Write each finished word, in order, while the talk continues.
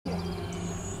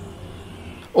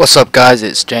What's up guys,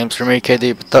 it's James from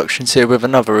EKD Productions here with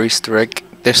another Easter egg.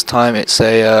 This time it's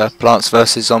a Plants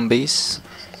vs Zombies.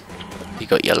 You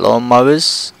got your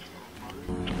lawnmowers,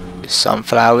 your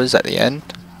sunflowers at the end.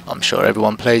 I'm sure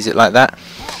everyone plays it like that.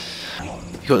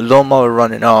 You got a lawnmower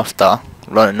running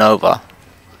over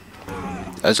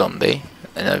a zombie.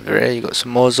 And over here you got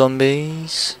some more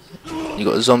zombies. You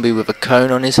got a zombie with a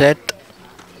cone on his head.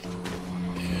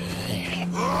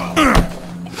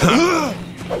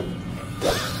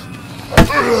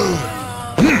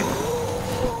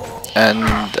 And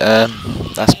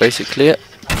that's basically it.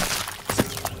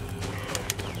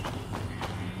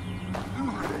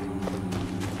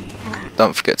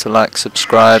 Don't forget to like,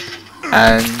 subscribe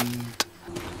and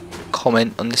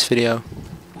comment on this video.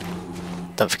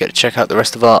 Don't forget to check out the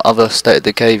rest of our other State of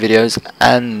Decay videos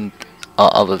and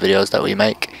our other videos that we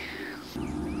make.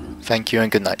 Thank you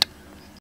and good night.